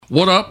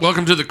What up?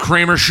 Welcome to the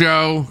Kramer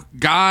Show.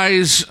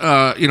 Guys,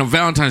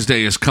 Valentine's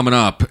Day is coming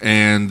up,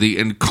 and the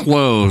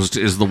enclosed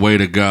is the way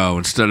to go.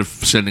 Instead of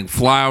sending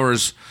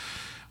flowers,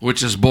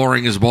 which is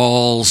boring as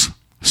balls,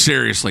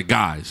 seriously,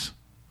 guys,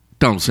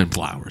 don't send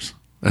flowers.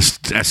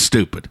 That's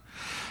stupid.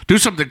 Do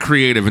something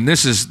creative, and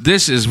this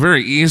is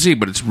very easy,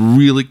 but it's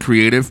really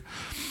creative.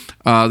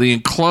 The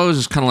enclosed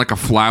is kind of like a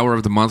flower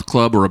of the month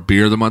club or a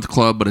beer of the month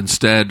club, but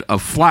instead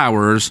of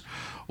flowers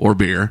or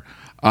beer,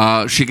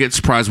 she gets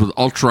surprised with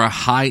ultra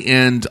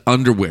high-end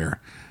underwear.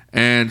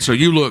 And so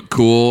you look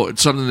cool.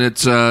 It's something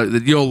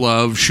that you'll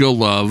love, she'll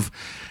love.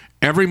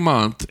 Every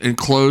month,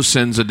 Enclosed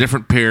sends a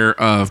different pair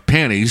of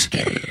panties.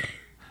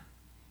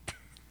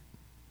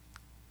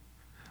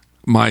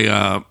 My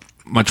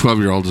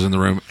 12-year-old is in the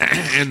room.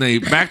 And they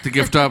back the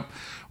gift up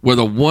with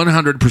a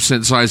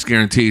 100% size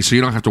guarantee, so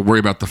you don't have to worry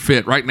about the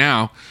fit. Right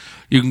now,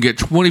 you can get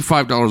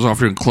 $25 off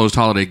your Enclosed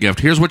holiday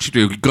gift. Here's what you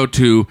do. You go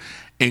to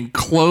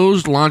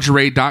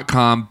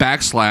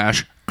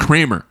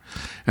enclosedlingerie.com/Kramer.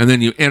 And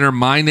then you enter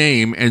my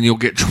name, and you'll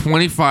get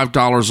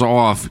 $25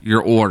 off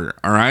your order.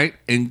 All right?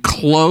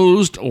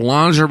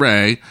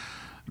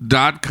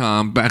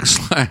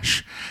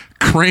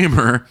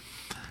 enclosedlingerie.com/Kramer.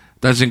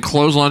 That's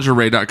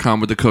enclosedlingerie.com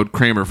with the code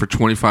Kramer for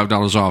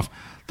 $25 off.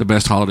 The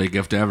best holiday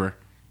gift ever.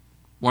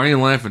 Why are you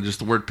laughing? Just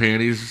the word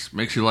panties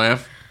makes you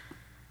laugh?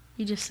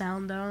 You just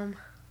sound dumb.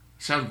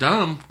 Sound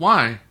dumb?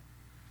 Why?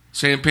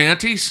 Saying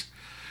panties?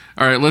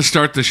 All right, let's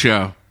start the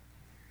show.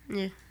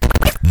 Yeah.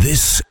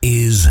 This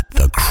is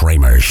the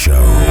Kramer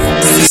Show.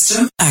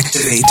 System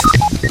activate.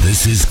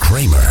 This is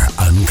Kramer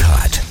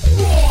Uncut.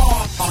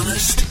 Raw,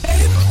 honest,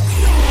 and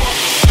real.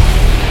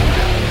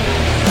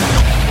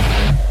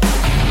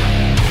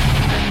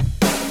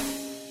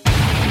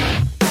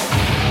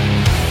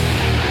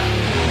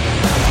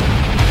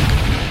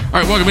 All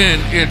right, welcome in.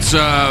 It's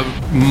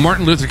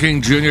Martin Luther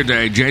King Jr.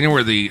 Day,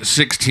 January the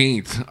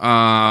 16th.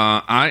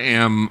 I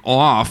am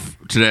off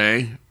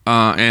today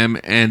am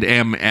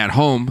at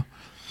home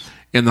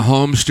in the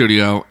home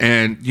studio,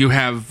 and you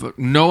have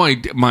no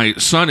idea. My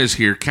son is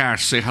here.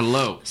 Cash, say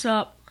hello.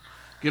 Sup?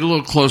 Get a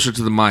little closer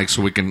to the mic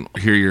so we can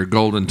hear your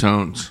golden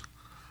tones.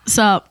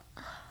 Sup?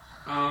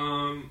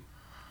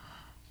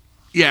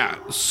 Yeah,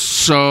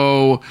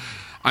 so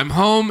I'm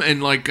home,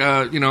 and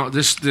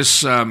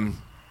this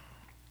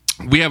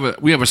we have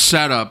a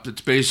setup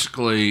that's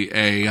basically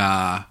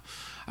I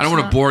don't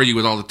want to bore you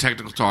with all the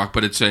technical talk,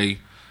 but it's a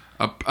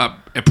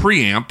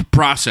preamp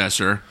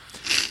processor,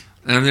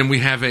 and then we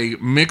have a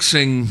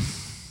mixing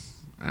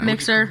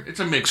Mixer. It's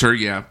a mixer,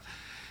 yeah.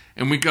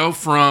 And we go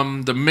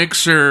from the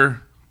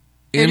mixer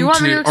into, or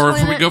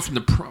if we go from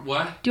the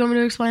what? Do you want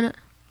me to explain it?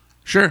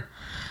 Sure.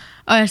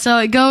 Okay, so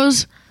it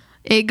goes.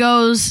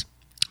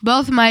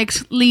 Both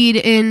mics lead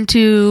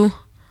into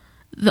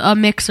a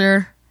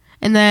mixer.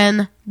 And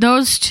then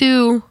those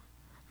two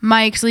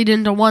mics lead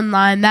into one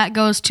line. That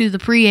goes to the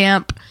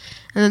preamp.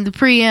 And then the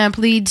preamp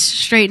leads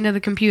straight into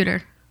the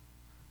computer.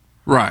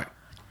 Right.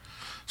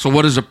 So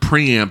what does a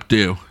preamp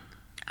do?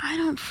 I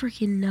don't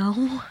freaking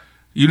know.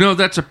 You know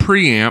that's a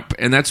preamp,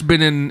 and that's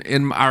been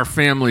in our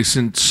family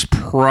since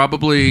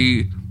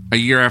probably a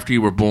year after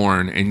you were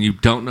born, and you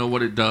don't know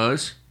what it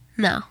does?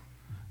 No.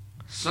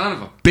 Son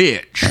of a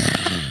bitch.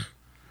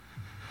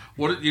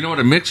 You know what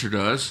a mixer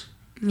does?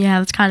 Yeah,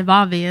 that's kind of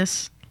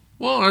obvious.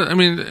 Well, I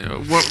mean,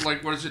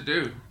 what does it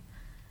do?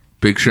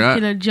 Big shot?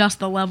 You can adjust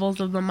the levels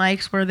of the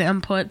mics where the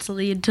inputs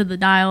lead to the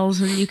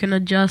dials, and you can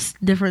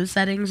adjust different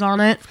settings on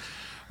it.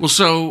 Well,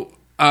 so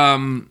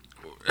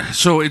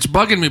it's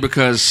bugging me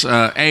because,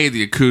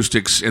 the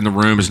acoustics in the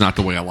room is not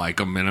the way I like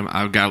them, and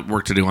I've got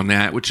work to do on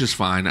that, which is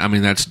fine. I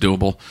mean, that's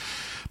doable.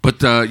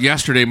 But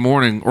yesterday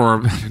morning,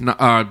 or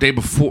day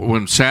before,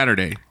 when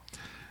Saturday,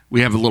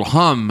 we have a little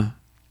hum.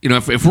 You know,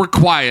 if we're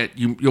quiet,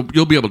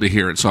 you'll be able to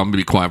hear it, so I'm going to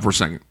be quiet for a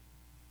second.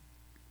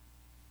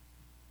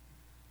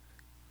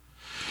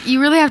 You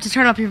really have to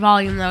turn up your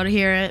volume, though, to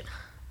hear it.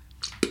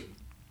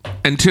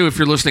 And two, if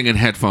you're listening in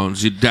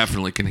headphones, you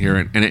definitely can hear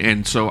it.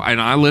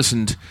 And I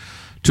listened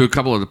to a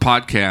couple of the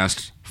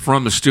podcasts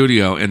from the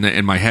studio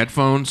in my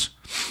headphones,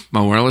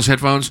 my wireless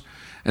headphones,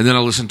 and then I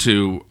listened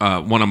to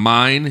one of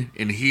mine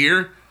in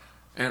here,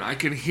 and I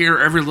can hear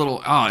every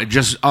little,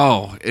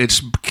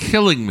 it's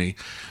killing me.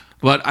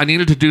 But I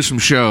needed to do some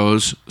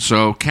shows,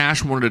 so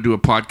Cash wanted to do a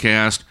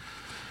podcast.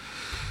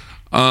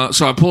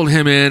 So I pulled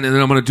him in, and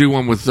then I'm going to do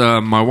one with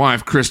my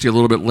wife, Christy, a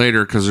little bit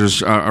later, because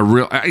there's a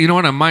real... You know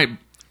what?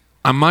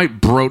 I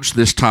might broach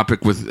this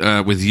topic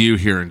with you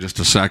here in just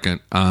a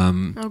second,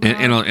 in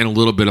a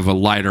little bit of a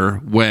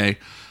lighter way.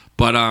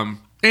 But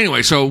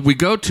anyway, so we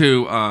go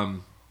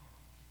to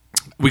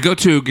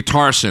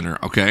Guitar Center,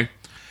 okay?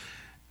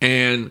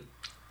 And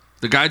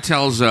the guy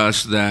tells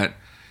us that,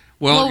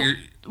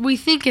 we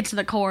think it's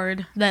the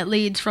cord that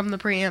leads from the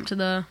preamp to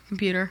the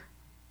computer.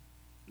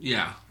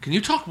 Yeah. Can you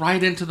talk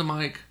right into the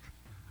mic?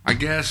 I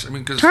guess. I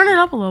mean, cause, turn it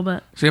up a little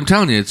bit. See, I'm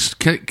telling you, it's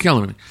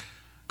killing me.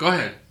 Go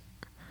ahead.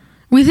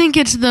 We think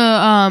it's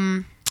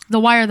the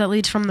wire that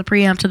leads from the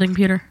preamp to the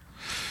computer.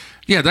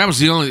 Yeah, that was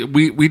the only...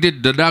 We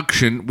did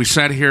deduction. We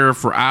sat here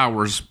for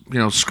hours,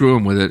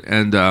 screwing with it.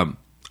 And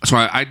so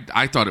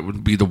I thought it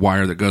would be the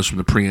wire that goes from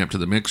the preamp to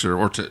the mixer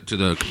or to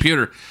the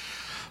computer.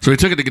 So we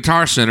took it to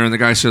Guitar Center, and the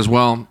guy says,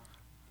 well,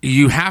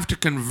 you have to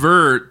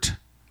convert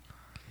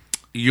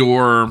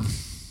your...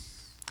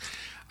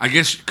 I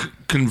guess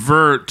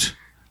convert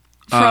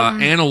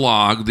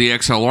analog, the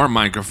XLR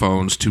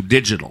microphones, to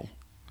digital.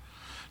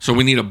 So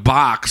we need a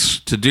box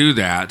to do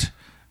that.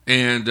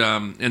 And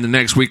in the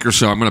next week or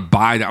so, I'm going to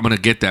buy that. I'm going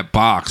to get that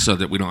box so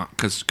that we don't...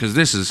 Because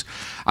this is...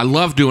 I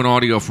love doing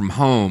audio from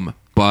home,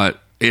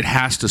 but it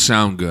has to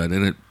sound good,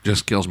 and it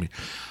just kills me.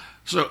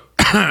 So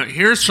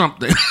here's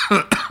something...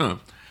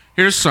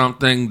 here's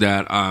something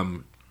that I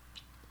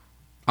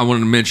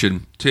wanted to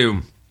mention,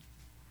 too.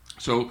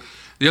 So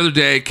the other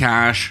day,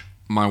 Cash,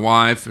 my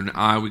wife, and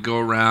I, we go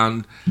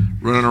around,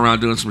 running around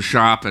doing some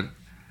shopping.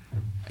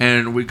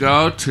 And we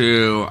go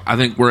to... I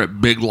think we're at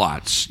Big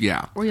Lots.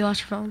 Yeah. Where you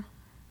lost your phone?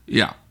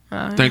 Yeah.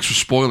 Thanks for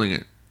spoiling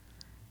it.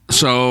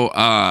 So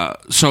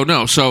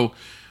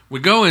we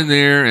go in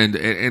there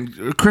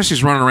and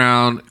Christy's running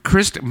around.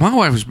 My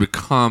wife has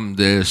become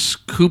this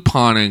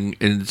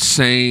couponing,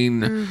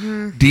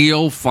 insane,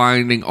 deal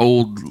finding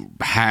old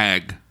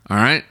hag. All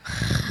right.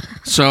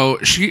 So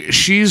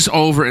she's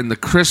over in the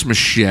Christmas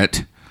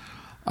shit,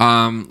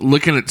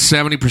 looking at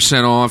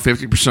 70% off,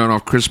 50%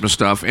 off Christmas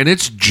stuff, and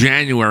it's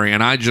January,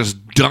 and I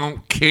just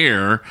don't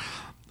care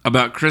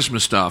about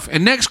Christmas stuff.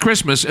 And next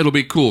Christmas, it'll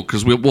be cool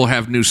because we'll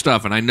have new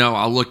stuff. And I know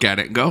I'll look at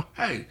it and go,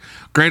 hey,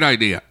 great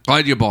idea.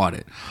 Glad you bought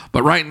it.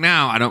 But right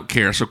now, I don't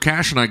care. So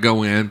Cash and I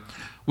go in.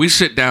 We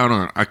sit down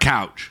on a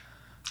couch.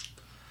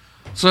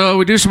 So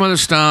we do some other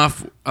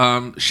stuff.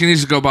 She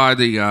needs to go by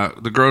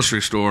the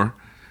grocery store.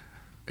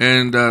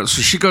 And so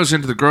she goes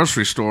into the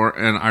grocery store,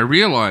 and I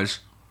realize,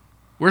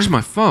 where's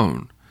my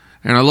phone?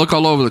 And I look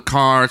all over the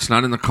car. It's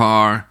not in the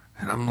car.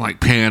 And I'm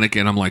like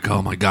panicking. I'm like,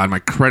 oh, my God, my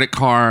credit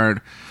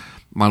card,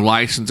 my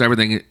license,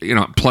 everything,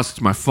 plus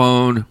it's my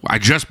phone. I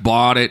just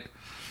bought it.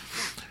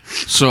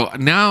 So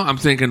now I'm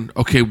thinking,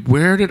 okay,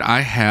 where did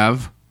I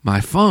have my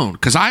phone?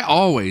 Because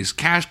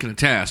Cash can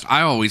attest,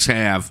 I always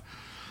have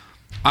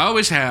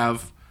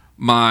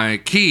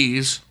my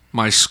keys,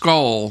 my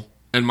skull,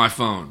 and my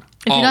phone.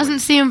 If he doesn't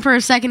see him for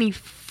a second, he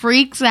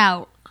freaks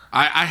out.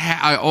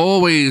 I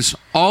always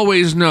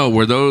know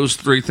where those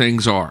three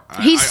things are.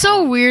 He's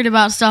so weird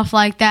about stuff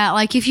like that.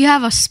 Like, if you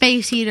have a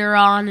space heater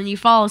on and you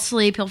fall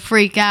asleep, he'll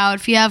freak out.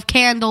 If you have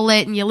candle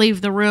lit and you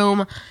leave the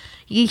room,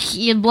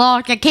 you blow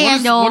out a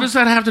candle. What does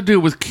that have to do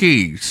with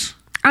keys?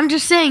 I'm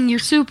just saying, you're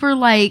super,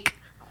 like...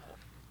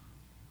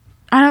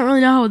 I don't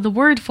really know the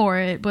word for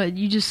it, but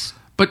you just...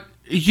 But,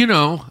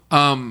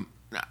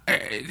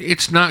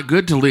 it's not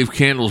good to leave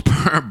candles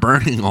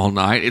burning all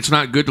night. It's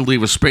not good to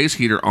leave a space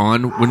heater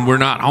on when we're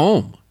not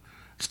home.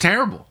 It's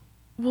terrible.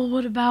 Well,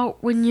 what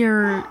about when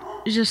you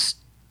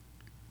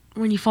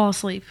fall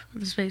asleep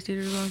with the space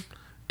heater on?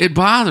 It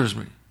bothers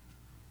me.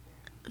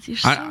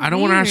 I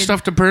don't want our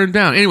stuff to burn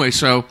down. Anyway,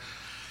 so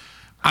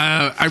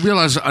I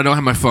realize I don't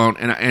have my phone,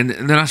 and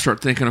then I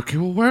start thinking, okay,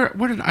 well,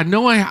 where did I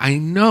know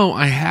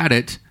I had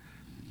it,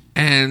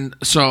 and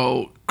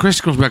so Chris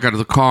comes back out of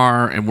the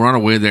car, and we're on our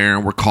way there,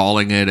 and we're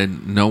calling it,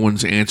 and no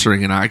one's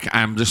answering, and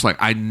I'm just like,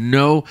 I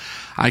know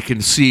I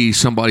can see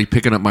somebody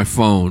picking up my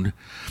phone,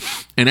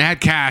 and it had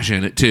cash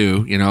in it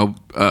too,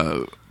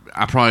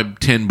 I probably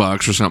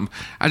 $10 or something.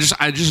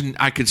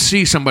 I could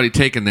see somebody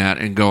taking that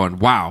and going,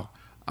 wow,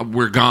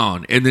 we're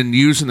gone, and then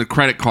using the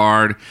credit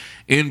card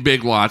in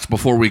Big Lots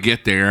before we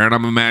get there, and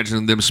I'm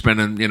imagining them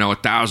spending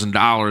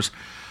 $1,000,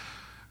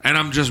 and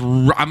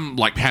I'm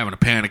like having a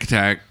panic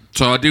attack.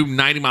 So I do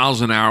 90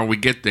 miles an hour. We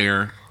get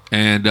there,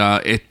 and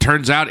it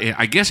turns out,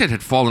 I guess it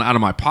had fallen out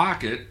of my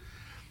pocket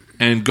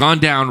and gone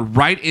down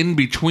right in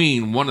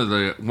between one of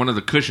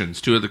the cushions,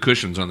 two of the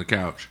cushions on the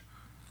couch.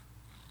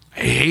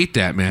 I hate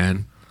that,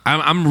 man.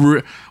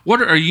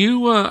 What are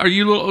you? Are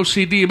you a little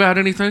OCD about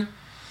anything?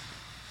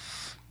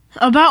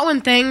 About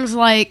when things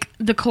like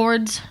the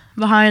cords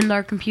behind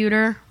our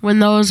computer, when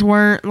those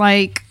weren't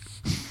like,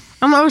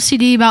 I'm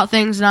OCD about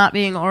things not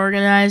being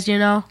organized.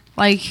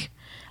 Like.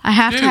 I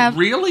have to have...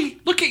 Really?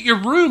 Look at your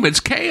room. It's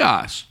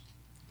chaos.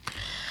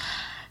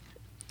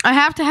 I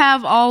have to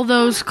have all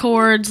those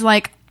cords,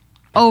 like,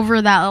 over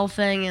that little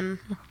thing and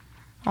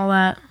all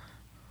that.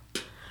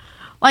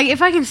 Like,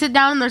 if I can sit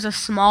down and there's a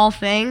small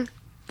thing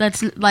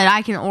that's, like,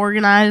 I can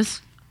organize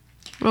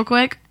real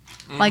quick,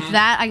 like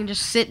that, I can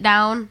just sit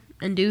down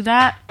and do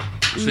that.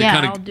 So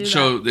I'll do that.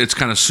 So it's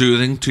kind of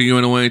soothing to you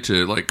in a way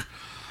to, like...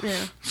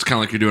 Yeah. It's kind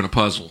of like you're doing a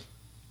puzzle.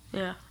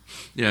 Yeah.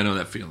 Yeah, I know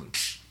that feeling.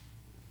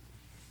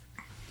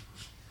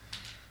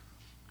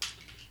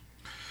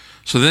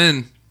 So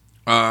then,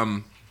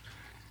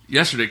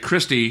 yesterday,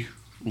 Christy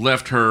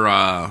left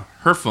her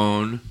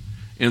phone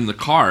in the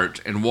cart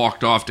and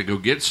walked off to go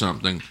get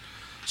something.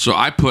 So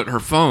I put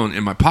her phone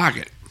in my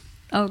pocket.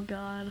 Oh,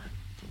 God.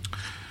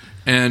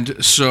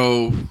 And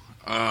so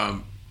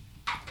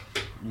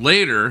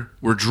later,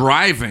 we're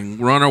driving.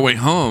 We're on our way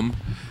home.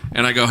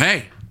 And I go,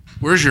 hey,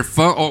 where's your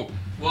phone? Oh,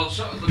 well,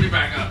 so let me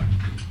back up.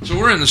 So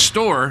we're in the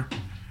store,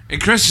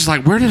 and Chris is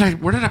like, where did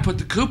I put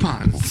the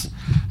coupons?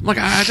 I'm like,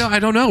 I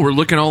don't know. We're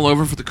looking all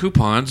over for the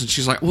coupons, and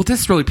she's like, well,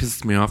 this really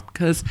pisses me off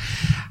because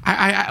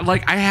I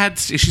had,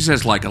 she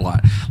says like a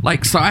lot.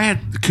 Like, so I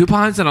had the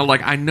coupons, and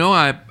I know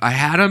I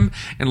had them,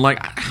 and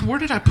like, where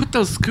did I put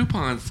those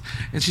coupons?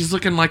 And she's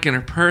looking like in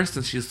her purse,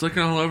 and she's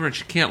looking all over, and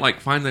she can't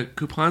like find the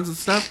coupons and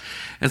stuff.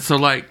 And so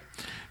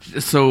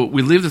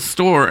we leave the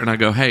store, and I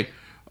go, hey,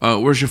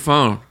 where's your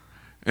phone?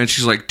 And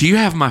she's like, do you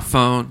have my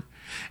phone?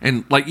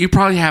 And, like, you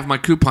probably have my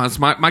coupons.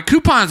 My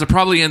coupons are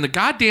probably in the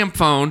goddamn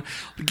phone.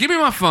 Give me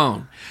my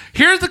phone.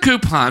 Here's the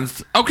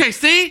coupons. Okay,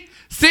 see?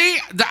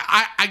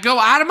 I go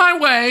out of my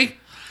way,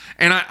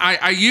 and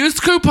I use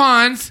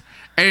coupons,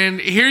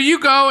 and here you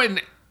go, and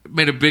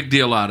made a big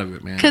deal out of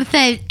it, man. Could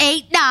save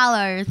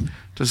 $8.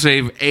 To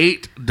save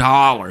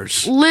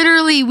 $8.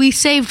 Literally, we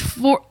saved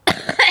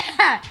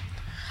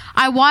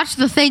I watched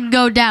the thing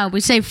go down.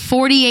 We saved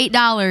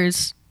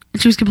 $48.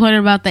 And she was complaining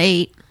about the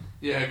 8.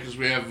 Yeah, because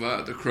we have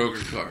the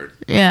Kroger card.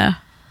 Yeah.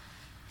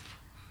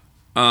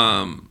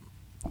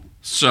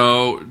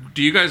 So,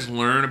 do you guys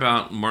learn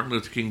about Martin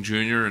Luther King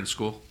Jr. in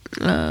school?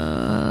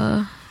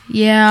 Yeah.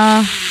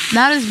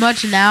 Not as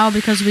much now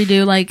because we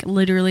do, like,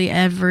 literally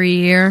every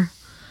year.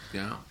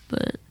 Yeah.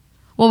 But,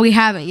 well, we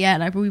haven't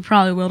yet. We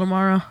probably will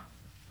tomorrow.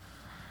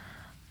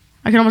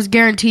 I can almost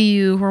guarantee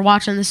you we're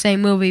watching the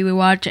same movie we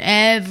watch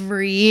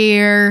every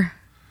year.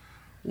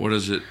 What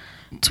is it?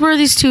 It's where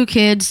these two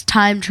kids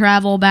time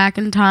travel back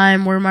in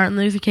time where Martin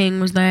Luther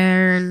King was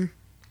there. And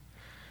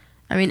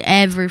I mean,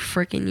 every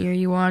freaking year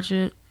you watch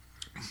it.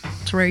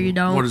 It's rare you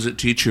don't. What does it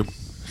teach you?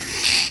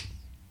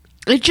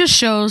 It just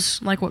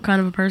shows, like, what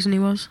kind of a person he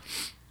was.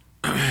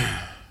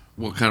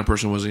 What kind of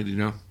person was he, do you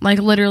know? Like,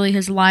 literally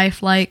his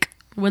life, like,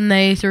 when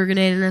they threw a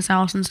grenade in his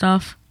house and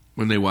stuff.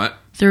 When they what?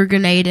 Threw a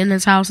grenade in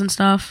his house and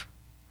stuff.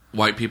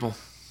 White people?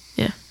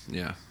 Yeah.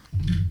 Yeah.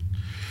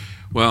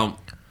 Well,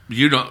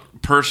 you don't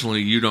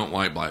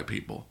like black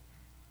people.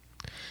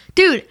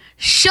 Dude,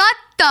 shut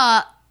the...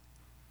 I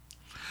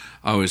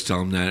always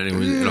tell him that. It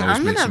always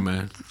makes him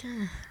mad.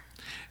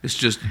 It's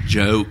just a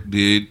joke,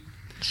 dude.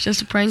 It's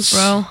just a prank,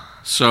 bro.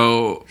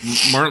 So,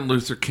 Martin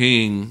Luther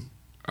King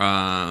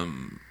was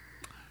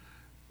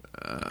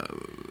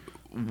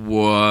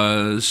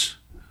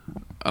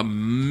a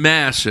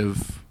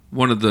massive,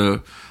 one of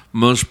the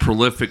most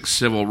prolific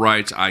civil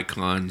rights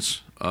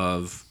icons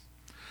of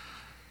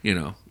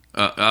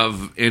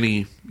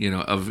any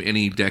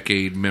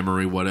decade,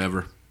 memory,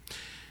 whatever.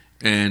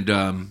 And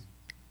have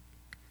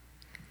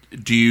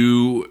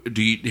you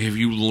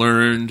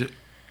learned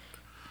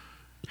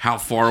how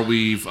far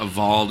we've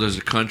evolved as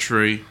a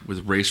country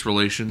with race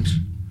relations?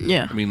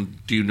 Yeah. I mean,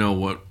 do you know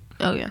what?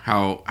 Oh yeah.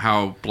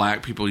 How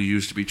black people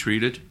used to be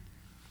treated?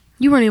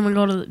 You weren't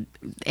even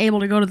able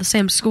to go to the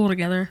same school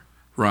together.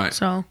 Right.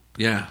 So.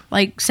 Yeah.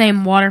 Like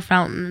same water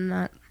fountain and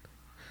that.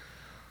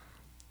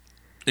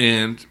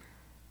 And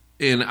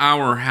in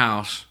our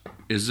house,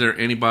 is there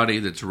anybody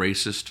that's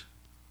racist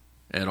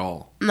at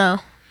all? No.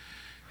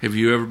 Have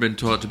you ever been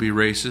taught to be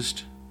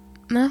racist?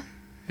 No.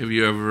 Have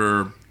you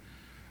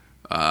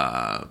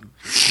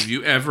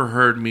ever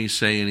heard me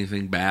say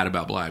anything bad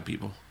about black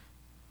people?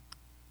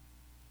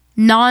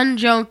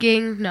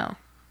 Non-joking, no.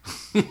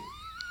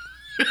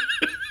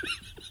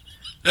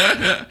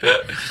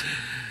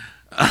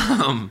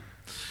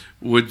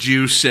 Would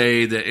you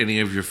say that any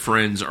of your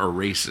friends are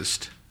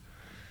racist?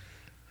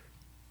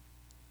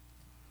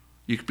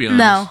 You could be honest.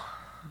 No.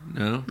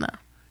 No? No.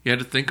 You had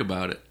to think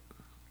about it.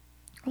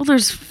 Well,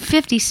 there's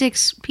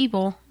 56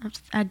 people I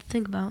had to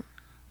think about.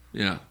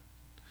 Yeah.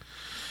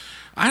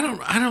 I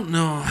don't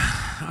know.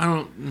 I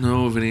don't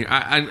know of any.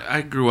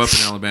 I grew up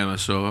in Alabama,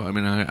 so I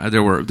mean,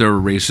 there were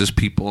racist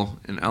people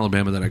in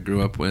Alabama that I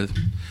grew up with,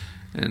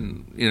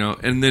 and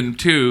and then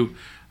too,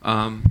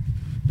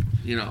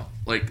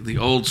 like the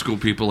old school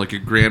people, like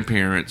your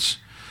grandparents,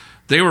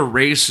 they were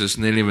racist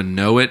and they didn't even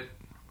know it.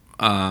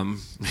 My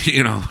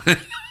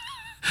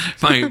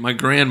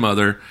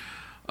grandmother,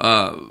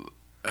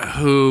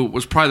 who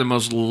was probably the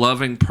most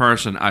loving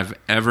person I've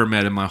ever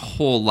met in my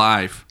whole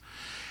life,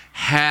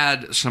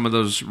 had some of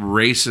those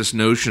racist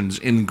notions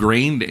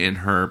ingrained in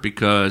her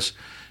because,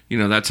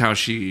 that's how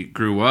she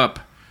grew up.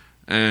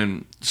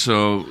 And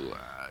so,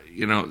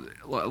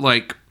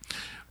 like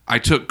I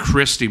took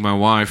Christy, my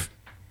wife,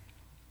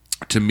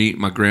 to meet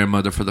my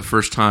grandmother for the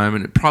first time,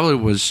 and it probably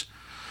was,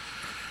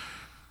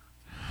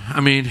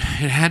 it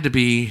had to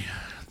be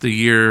the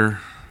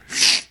year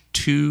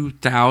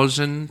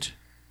 2000,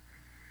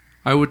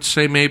 I would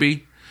say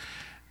maybe.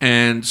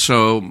 And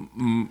so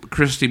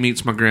Christy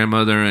meets my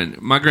grandmother,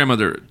 and my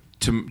grandmother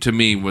to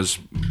me was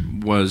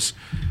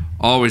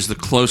always the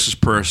closest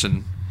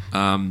person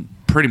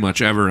pretty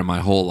much ever in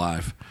my whole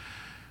life.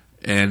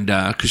 And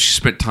because she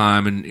spent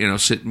time and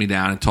sitting me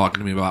down and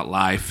talking to me about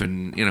life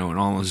and and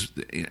all this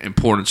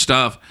important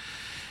stuff.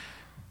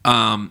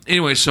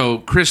 Anyway, so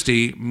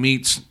Christy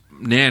meets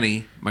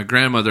Nanny, my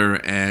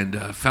grandmother,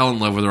 and fell in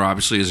love with her,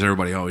 obviously, as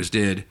everybody always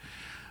did.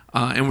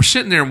 And we're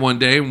sitting there one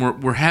day,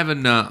 and we're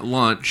having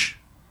lunch.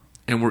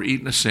 And we're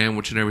eating a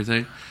sandwich and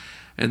everything.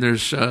 and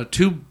there's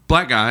two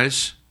black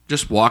guys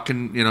just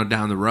walking,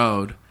 down the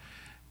road,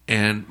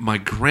 and my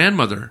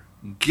grandmother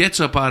gets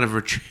up out of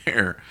her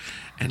chair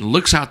and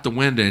looks out the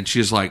window, and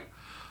she's like,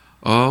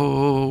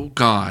 "Oh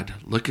God,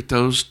 look at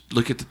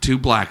the two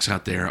blacks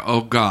out there.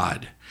 Oh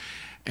God."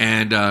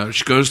 And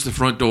she goes to the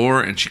front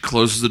door, and she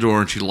closes the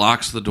door, and she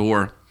locks the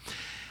door.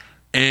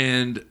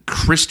 And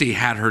Christy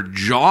had her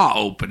jaw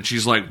open.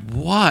 She's like,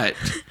 "What?"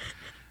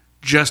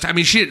 She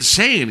didn't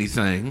say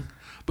anything,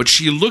 but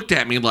she looked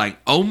at me like,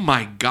 "Oh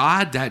my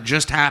God, that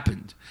just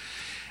happened."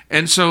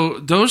 And so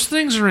those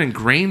things are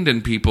ingrained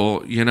in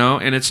people,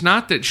 and it's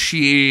not that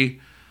she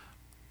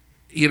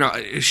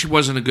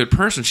wasn't a good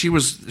person. She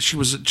was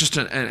just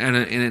an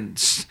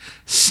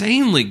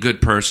insanely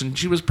good person.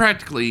 She was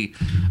practically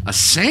a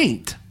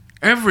saint.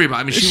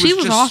 Everybody, she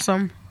was just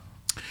awesome.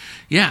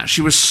 Yeah,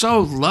 she was so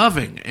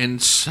loving and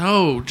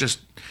so just.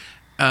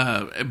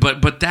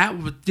 But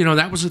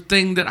that was a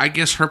thing that I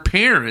guess her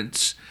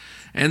parents,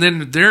 and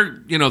then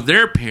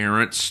their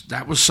parents.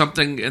 That was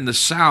something in the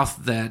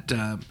South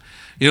that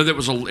it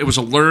was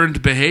a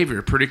learned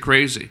behavior. Pretty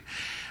crazy.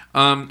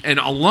 And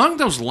along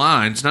those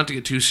lines, not to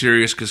get too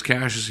serious because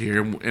Cash is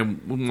here,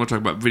 and we want to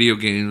talk about video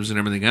games and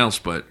everything else.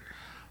 But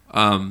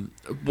one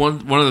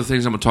of the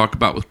things I'm going to talk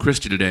about with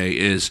Christy today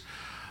is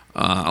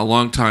a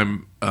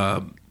longtime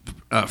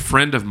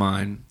friend of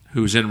mine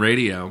who's in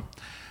radio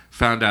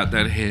found out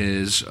that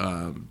his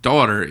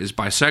daughter is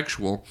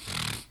bisexual,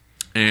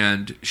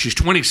 and she's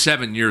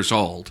 27 years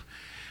old.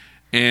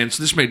 And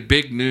so this made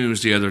big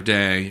news the other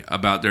day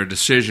about their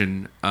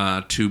decision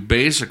to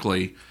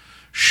basically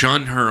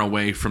shun her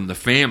away from the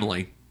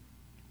family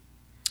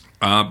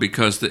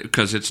because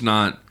it's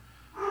not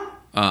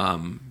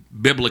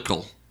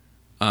biblical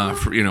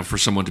for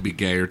someone to be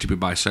gay or to be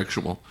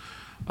bisexual,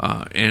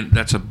 and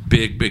that's a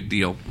big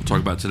deal. We'll talk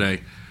about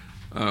today.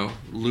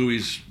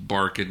 Louis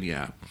barking,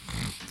 yeah.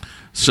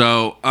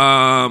 So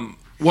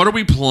what are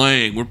we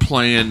playing? We're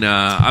playing.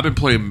 I've been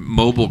playing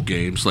mobile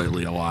games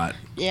lately a lot.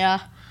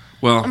 Yeah.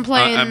 Well, I'm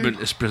playing I've been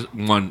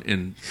one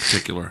in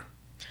particular.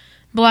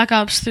 Black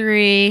Ops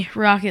 3,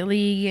 Rocket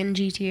League, and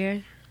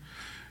GTA.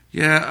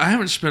 Yeah, I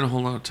haven't spent a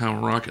whole lot of time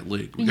on Rocket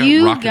League.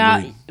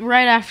 League.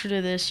 Right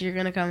after this, you're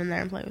going to come in there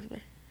and play with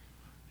me.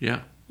 Yeah.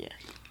 Yeah.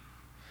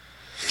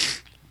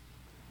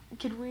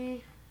 Could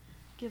we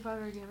give out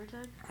our gamer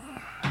tag?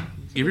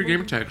 Give your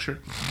gamer tag, sure.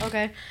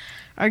 Okay.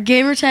 Our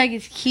gamer tag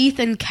is Keith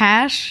and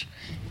Cash.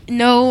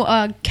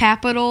 No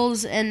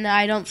capitals, and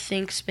I don't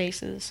think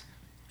spaces.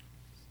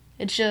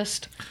 It's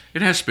just...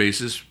 It has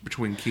spaces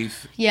between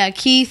Keith. Yeah,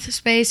 Keith,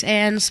 space,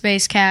 and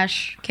space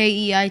Cash.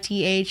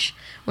 Keith,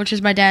 which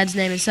is my dad's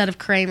name instead of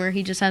Kramer.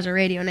 He just has a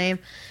radio name.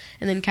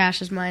 And then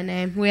Cash is my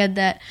name. We had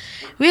that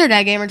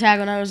gamer tag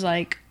when I was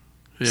like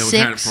 6.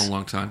 We've had it for a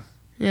long time.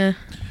 Yeah.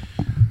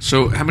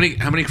 So how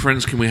many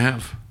friends can we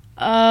have?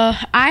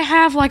 I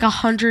have like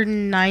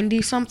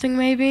 190 something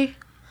maybe.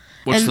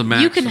 What's the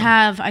max? You can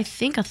have, I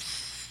think,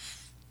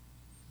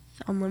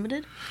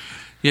 unlimited.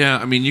 Yeah,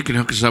 I mean, you can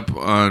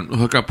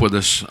hook up with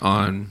us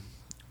on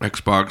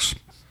Xbox.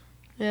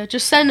 Yeah,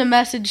 just send a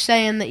message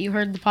saying that you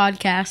heard the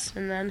podcast,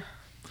 and then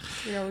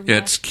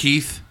it's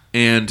Keith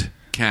and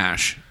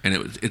Cash, and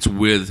it's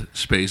with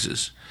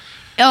spaces.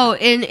 Oh,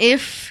 and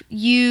if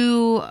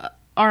you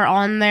are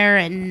on there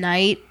at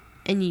night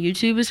and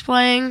YouTube is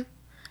playing,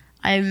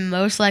 I'm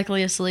most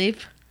likely asleep.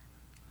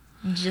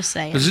 Just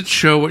saying. Does it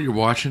show what you're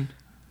watching?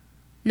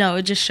 No,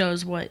 it just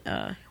shows what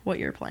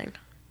you're playing.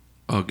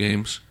 Oh,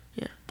 games.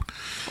 Yeah.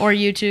 Or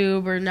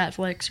YouTube or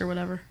Netflix or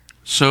whatever.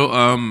 So,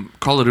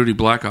 Call of Duty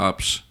Black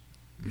Ops.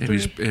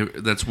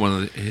 That's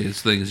one of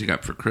his things he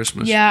got for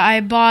Christmas. Yeah,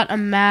 I bought a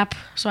map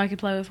so I could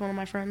play with one of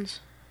my friends.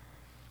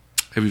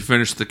 Have you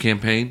finished the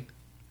campaign?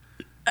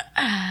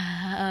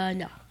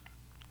 No.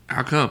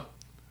 How come?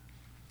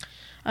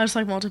 I just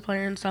like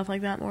multiplayer and stuff like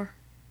that more.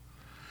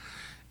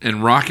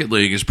 And Rocket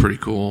League is pretty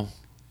cool.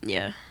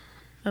 Yeah,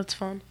 that's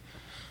fun.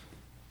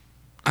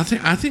 I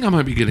think I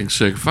might be getting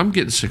sick. If I'm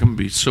getting sick, I'm going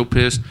to be so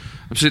pissed.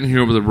 I'm sitting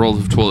here with a roll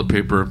of toilet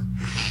paper,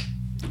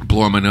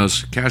 blowing my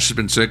nose. Cash has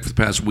been sick for the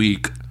past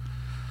week.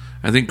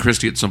 I think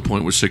Christy at some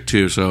point was sick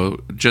too,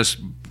 so just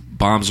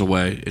bombs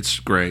away. It's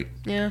great.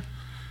 Yeah.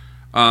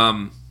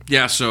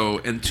 Yeah, so,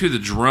 and to the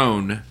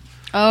drone.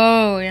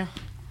 Oh, yeah.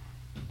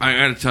 I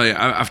got to tell you,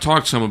 I've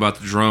talked some about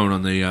the drone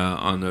on the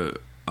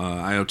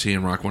IoT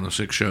and Rock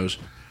 106 shows.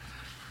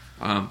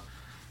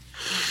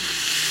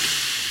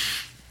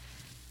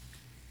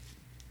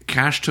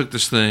 Cash took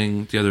this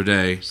thing the other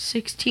day.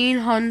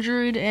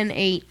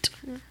 1608.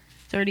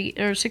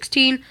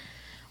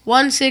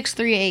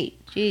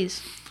 161638.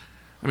 Jeez.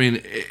 I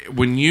mean,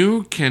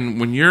 you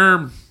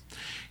can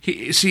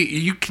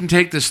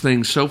take this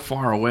thing so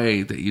far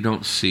away that you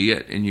don't see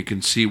it, and you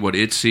can see what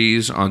it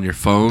sees on your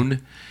phone,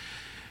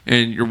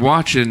 and you're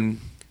watching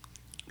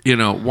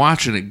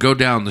it go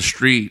down the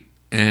street,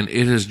 and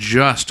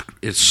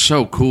it's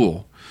so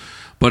cool,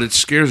 but it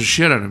scares the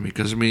shit out of me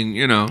because, I mean,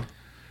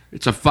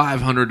 it's a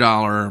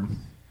 $500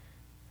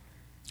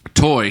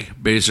 toy,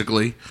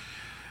 basically.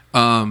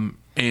 And,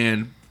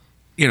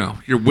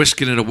 you're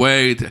whisking it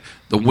away.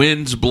 The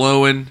wind's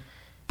blowing,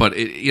 but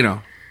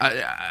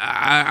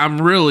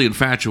I'm really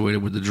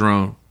infatuated with the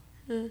drone.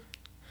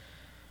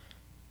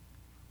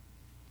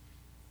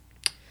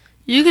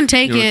 You can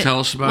take You it. tell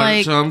us about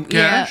it some,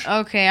 Cash? Yeah,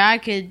 okay, I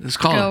could. It's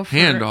called go a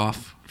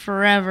handoff.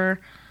 forever.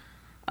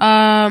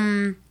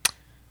 What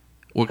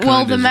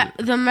kind is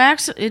it? The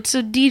max, it's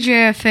a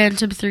DJI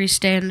Phantom 3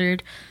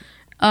 standard.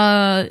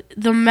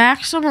 The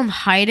maximum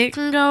height it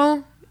can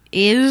go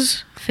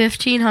is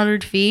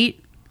 1,500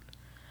 feet.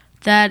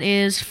 That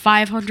is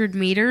 500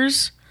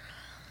 meters.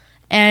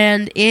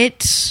 And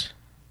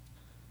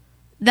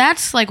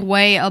that's like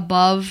way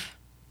above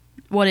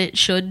what it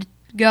should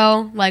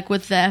go, like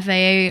with the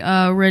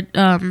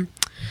FAA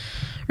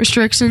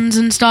restrictions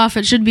and stuff.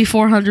 It should be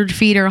 400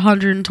 feet or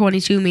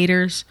 122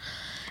 meters.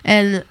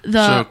 And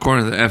so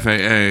according to the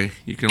FAA,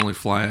 you can only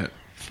fly it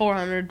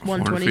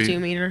 122 feet.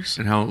 meters.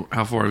 And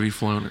how far have you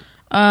flown it?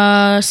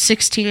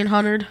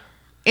 1,600.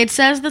 It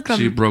says that So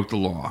you broke the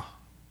law.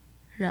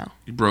 No.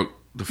 You broke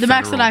The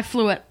max that I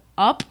flew it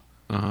up,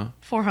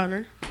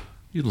 400.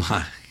 You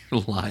lie.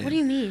 You're lying. What do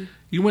you mean?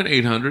 You went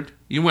 800.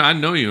 I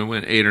know you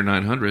went 800 or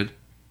 900.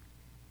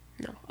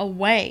 No.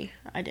 Away,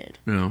 I did.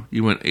 No,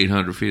 you went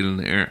 800 feet in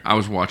the air. I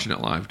was watching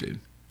it live, dude.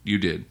 You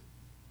did.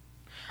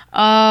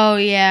 Oh,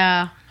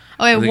 yeah.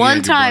 I Okay, think one you had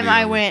your time buddy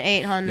I over. went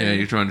 800. Yeah,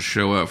 you're trying to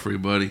show up for your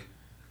buddy.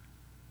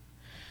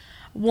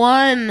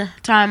 One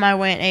time I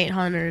went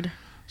 800.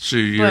 So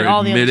you're But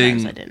all the other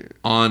times I admitting didn't.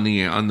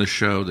 on the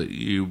show that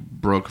you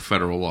broke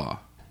federal law.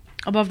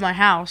 Above my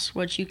house,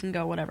 which you can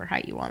go whatever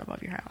height you want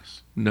above your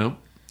house. No,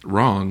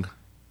 wrong.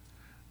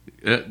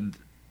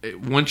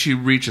 Once you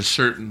reach a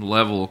certain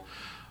level,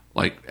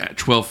 like at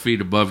 12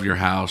 feet above your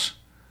house,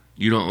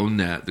 you don't own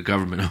that. The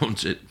government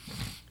owns it.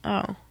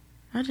 Oh.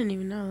 I didn't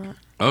even know that.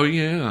 Oh,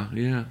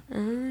 yeah.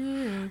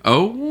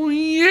 Oh,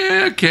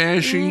 yeah,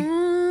 Cashy.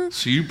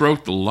 So you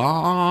broke the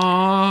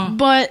law.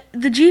 But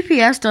the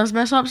GPS does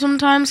mess up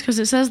sometimes because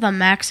it says the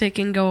max it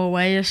can go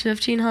away is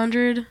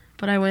 1,500.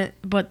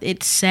 But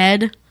it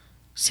said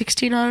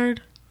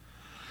 1,600.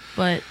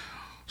 But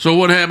So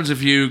what happens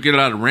if you get it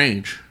out of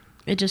range?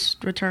 it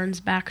just returns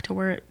back to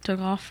where it took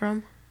off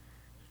from.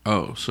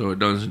 Oh, so it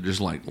doesn't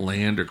just like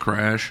land or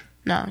crash?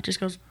 No, it just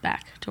goes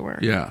back to where.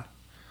 Yeah.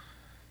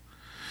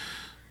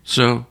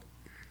 So,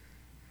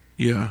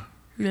 yeah.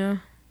 Yeah.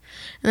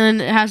 And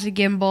then it has a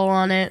gimbal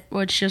on it,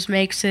 which just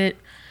makes it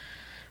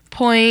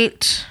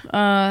point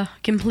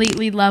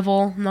completely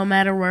level no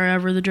matter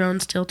wherever the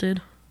drone's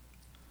tilted.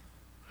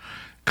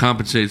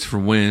 Compensates for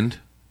wind.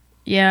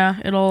 Yeah,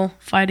 it'll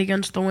fight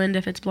against the wind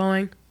if it's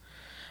blowing.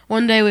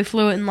 One day we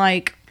flew it in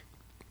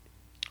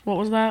what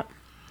was that?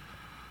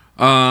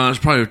 It's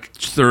probably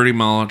 30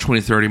 mile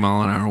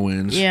an hour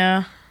winds.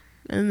 Yeah.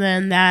 And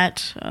then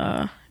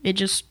it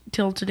just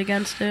tilted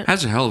against it.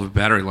 Has a hell of a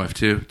battery life,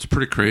 too. It's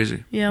pretty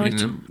crazy. Yeah, like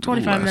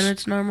 25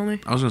 minutes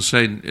normally. I was going to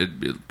say,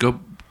 it'd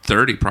go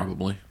 30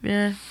 probably.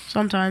 Yeah,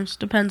 sometimes.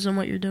 Depends on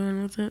what you're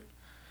doing with it.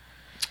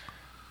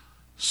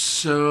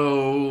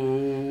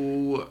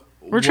 So...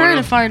 We're trying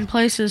to find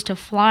places to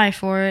fly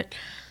for it.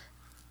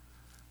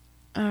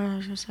 I don't know what I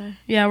was going to say.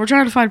 Yeah, we're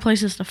trying to find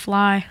places to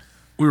fly.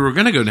 We were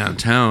going to go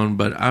downtown,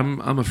 but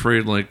I'm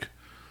afraid,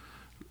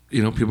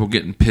 people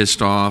getting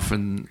pissed off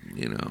and,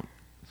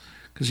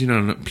 because,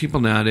 people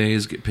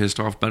nowadays get pissed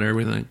off about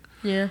everything.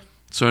 Yeah.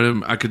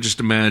 So I could just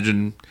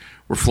imagine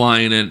we're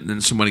flying it, and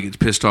then somebody gets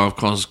pissed off,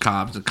 calls the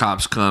cops, and the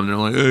cops come, and they're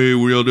like, hey,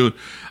 what are y'all doing?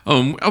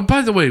 Oh,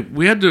 by the way,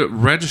 we had to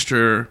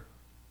register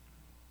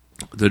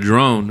the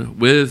drone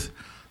with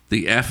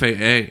the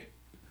FAA.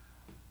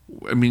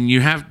 I mean,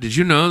 did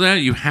you know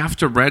that? You have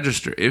to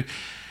register.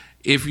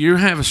 If you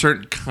have a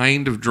certain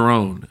kind of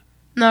drone.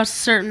 No, it's a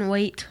certain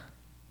weight.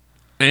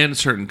 And a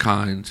certain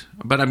kind.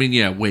 But,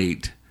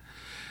 weight.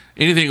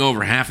 Anything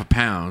over half a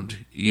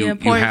pound, you have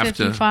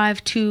to...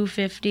 0.55 to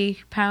 50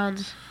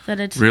 pounds. That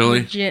it's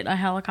really? Legit a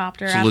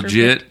helicopter. It's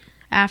legit?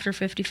 After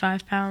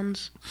 55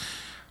 pounds.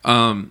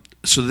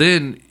 So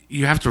then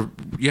you have to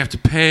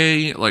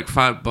pay like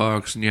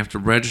 $5 and you have to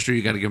register.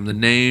 You got to give them the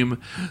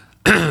name,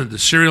 the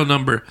serial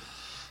number,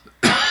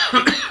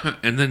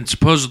 and then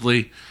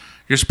supposedly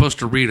you're supposed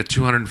to read a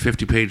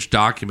 250-page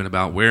document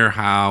about where,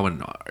 how,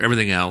 and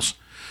everything else.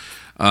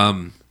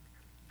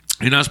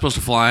 You're not supposed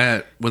to fly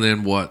it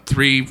within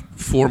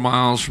 3-4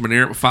 miles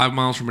from 5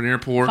 miles from an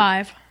airport.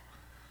 5.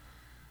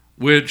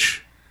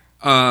 Which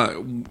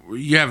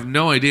you have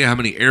no idea how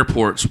many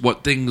airports,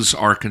 what things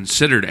are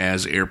considered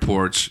as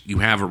airports you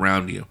have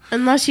around you.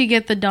 Unless you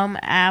get the dumb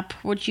app,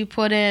 which you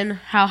put in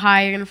how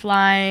high you're going to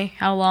fly,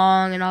 how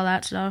long, and all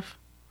that stuff.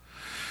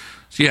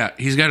 So yeah,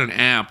 he's got an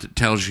app that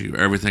tells you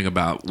everything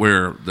about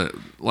where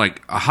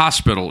a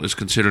hospital is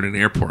considered an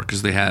airport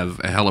because they have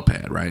a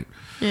helipad, right?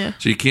 Yeah.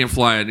 So you can't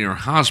fly it near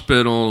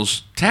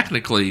hospitals.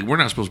 Technically, we're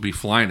not supposed to be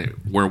flying it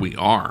where we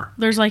are.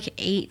 There's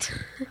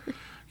 8.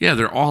 Yeah,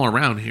 they're all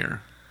around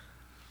here.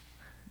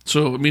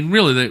 So,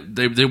 really,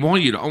 they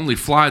want you to only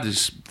fly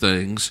these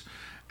things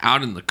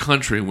out in the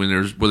country where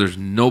there's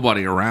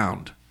nobody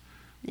around,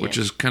 which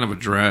is kind of a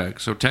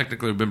drag. So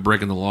technically, we've been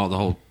breaking the law the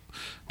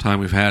time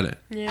we've had it.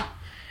 Yeah.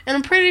 And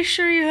I'm pretty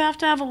sure you have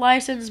to have a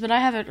license, but I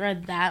haven't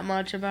read that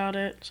much about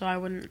it, so I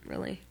wouldn't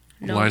really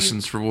know.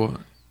 License for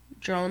what?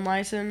 Drone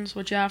license,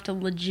 which you have to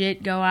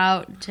legit go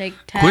out and take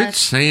tests. Quit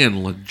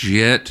saying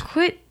legit.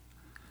 Quit.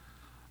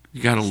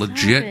 You got to Stop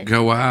legit it.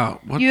 go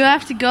out. What? You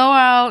have to go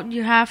out,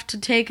 you have to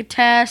take a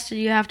test, and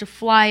you have to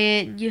fly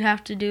it, you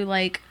have to do,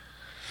 like...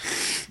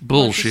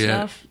 Bullshit.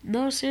 Stuff.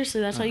 No,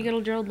 seriously, that's how you get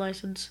a drone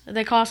license.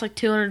 They cost like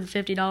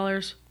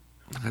 $250.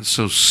 That's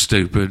so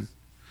stupid.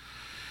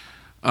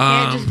 You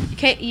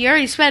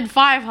already spend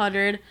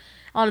 $500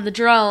 on the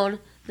drone,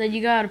 then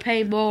you gotta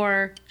pay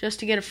more just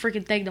to get a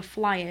freaking thing to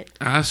fly it.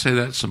 I say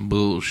that's some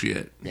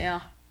bullshit. Yeah.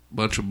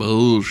 Bunch of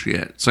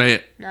bullshit. Say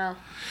it. No.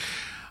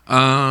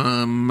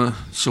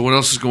 So what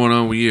else is going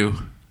on with you?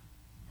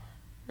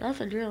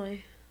 Nothing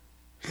really.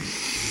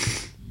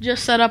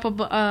 Just set up a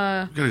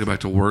I gotta go back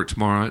to work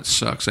tomorrow. It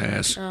sucks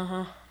ass.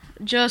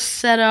 just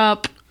set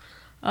up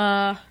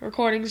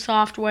recording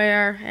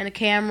software and a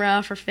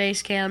camera for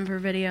face cam for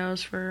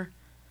videos for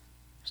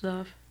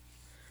stuff.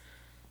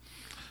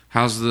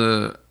 How's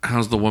the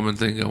woman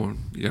thing going?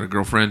 You got a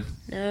girlfriend?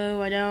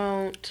 No, I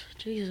don't.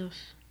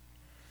 Jesus.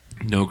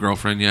 No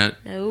girlfriend yet?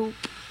 Nope.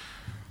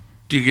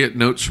 Do you get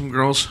notes from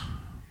girls?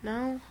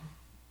 No.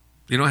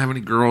 You don't have any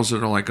girls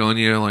that are like on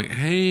you, like,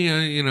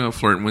 hey,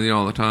 flirting with you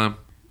all the time?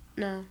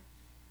 No.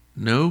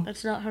 No?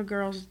 That's not how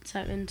girls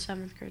in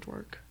 7th grade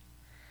work.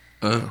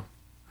 Oh.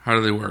 How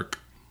do they work?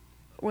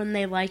 When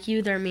they like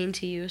you, they're mean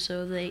to you,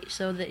 so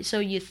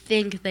you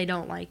think they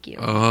don't like you.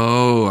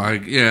 Oh,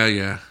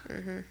 yeah.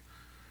 Mm-hmm.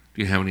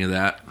 Do you have any of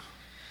that?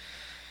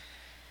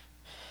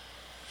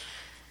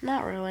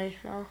 Not really,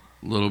 no.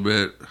 A little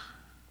bit.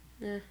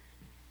 Yeah.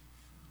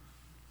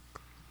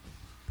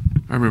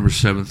 I remember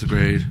 7th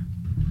grade.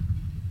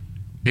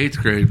 8th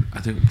grade,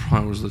 I think,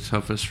 probably was the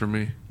toughest for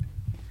me.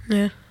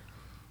 Yeah.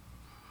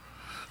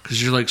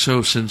 Because you're, like,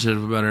 so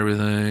sensitive about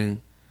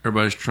everything.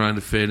 Everybody's trying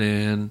to fit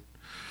in.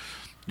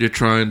 You're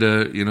trying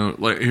to,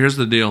 like, here's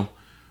the deal.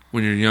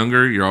 When you're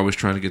younger, you're always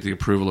trying to get the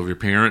approval of your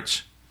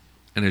parents.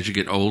 And as you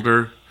get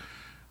older,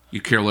 you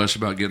care less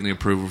about getting the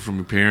approval from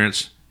your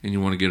parents, and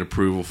you want to get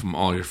approval from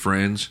all your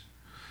friends.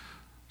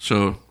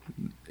 So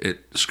it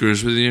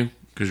screws with you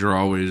because you're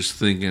always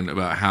thinking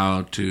about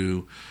how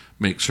to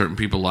make certain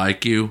people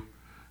like you,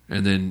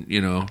 and then,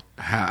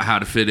 how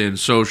to fit in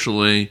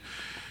socially,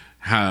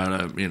 how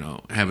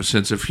to, have a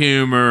sense of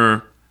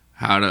humor,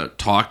 how to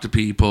talk to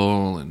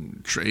people,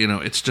 and,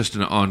 it's just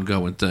an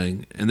ongoing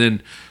thing. And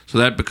then, so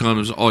that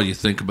becomes all you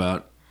think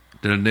about.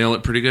 Did I nail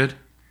it pretty good?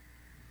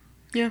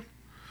 Yeah.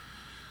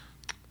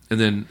 And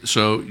then,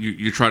 so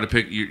you try to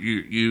pick,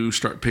 you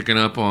start picking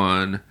up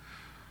on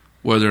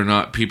whether or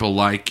not people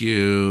like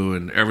you,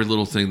 and every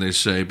little thing they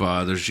say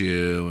bothers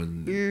you,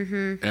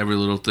 and every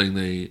little thing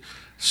they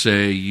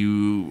say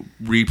you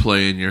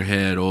replay in your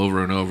head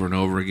over and over and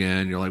over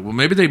again. You're like, well,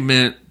 maybe they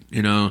meant,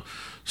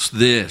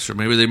 this, or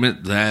maybe they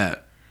meant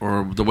that,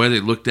 or the way they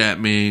looked at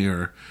me,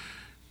 or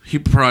he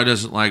probably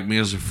doesn't like me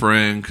as a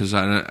friend because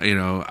I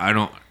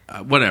don't,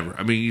 whatever.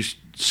 I mean, you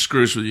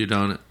screws with you,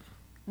 don't it?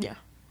 Yeah.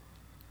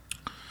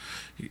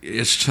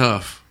 It's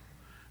tough.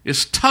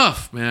 It's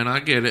tough, man. I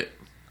get it.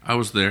 I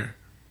was there.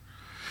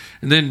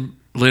 And then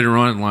later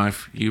on in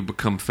life, you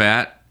become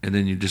fat, and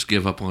then you just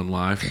give up on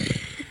life.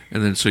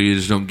 And then so you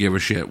just don't give a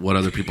shit what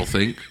other people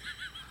think.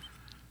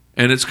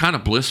 And it's kind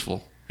of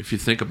blissful if you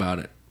think about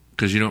it,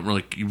 because you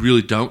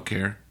really don't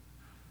care.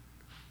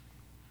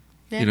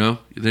 Yeah.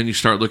 Then you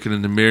start looking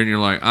in the mirror and you're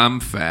like, I'm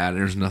fat.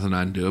 There's nothing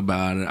I can do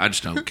about it. I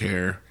just don't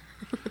care.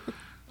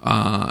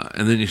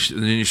 And then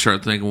you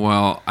start thinking,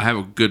 well, I have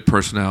a good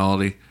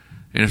personality,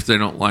 and if they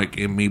don't like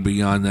me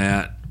beyond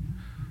that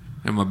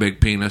and my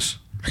big penis,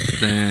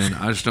 then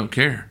I just don't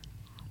care.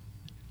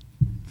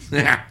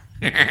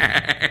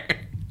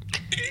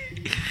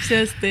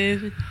 So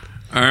stupid.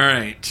 All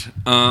right.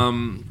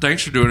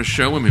 Thanks for doing a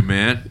show with me,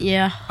 man.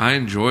 Yeah. I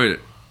enjoyed it.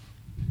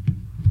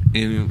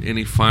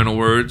 Any final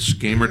words?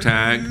 Gamer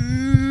tag?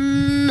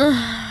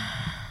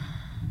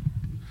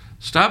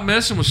 Stop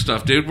messing with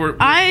stuff, dude.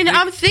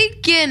 I'm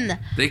thinking.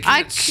 They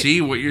can't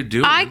see what you're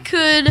doing. I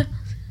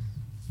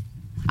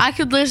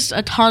could list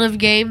a ton of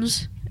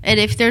games, and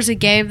if there's a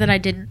game that I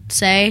didn't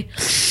say,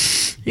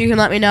 you can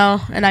let me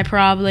know, and I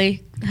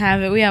probably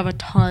have it. We have a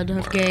ton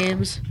of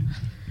games.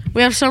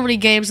 We have so many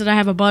games that I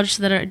have a bunch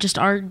that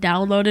aren't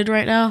downloaded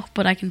right now,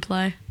 but I can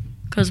play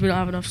because we don't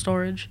have enough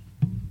storage.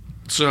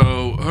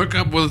 So hook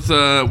up with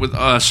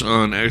us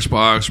on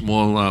Xbox, and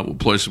we'll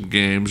play some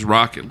games.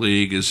 Rocket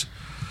League is.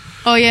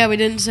 Oh yeah, we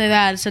didn't say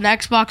that. It's an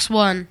Xbox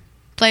One.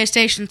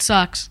 PlayStation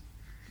sucks.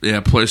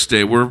 Yeah,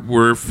 PlayStation.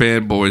 We're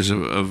fanboys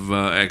of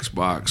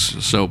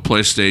Xbox, so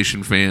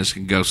PlayStation fans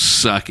can go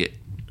suck it.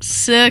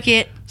 Suck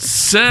it.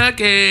 Suck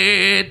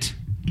it.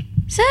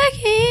 Suck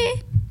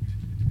it.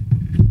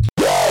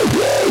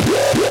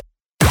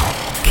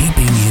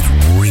 Keeping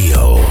it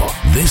real.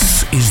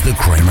 This is The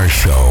Kramer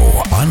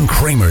Show on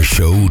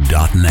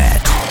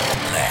kramershow.net.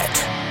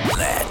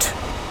 Net.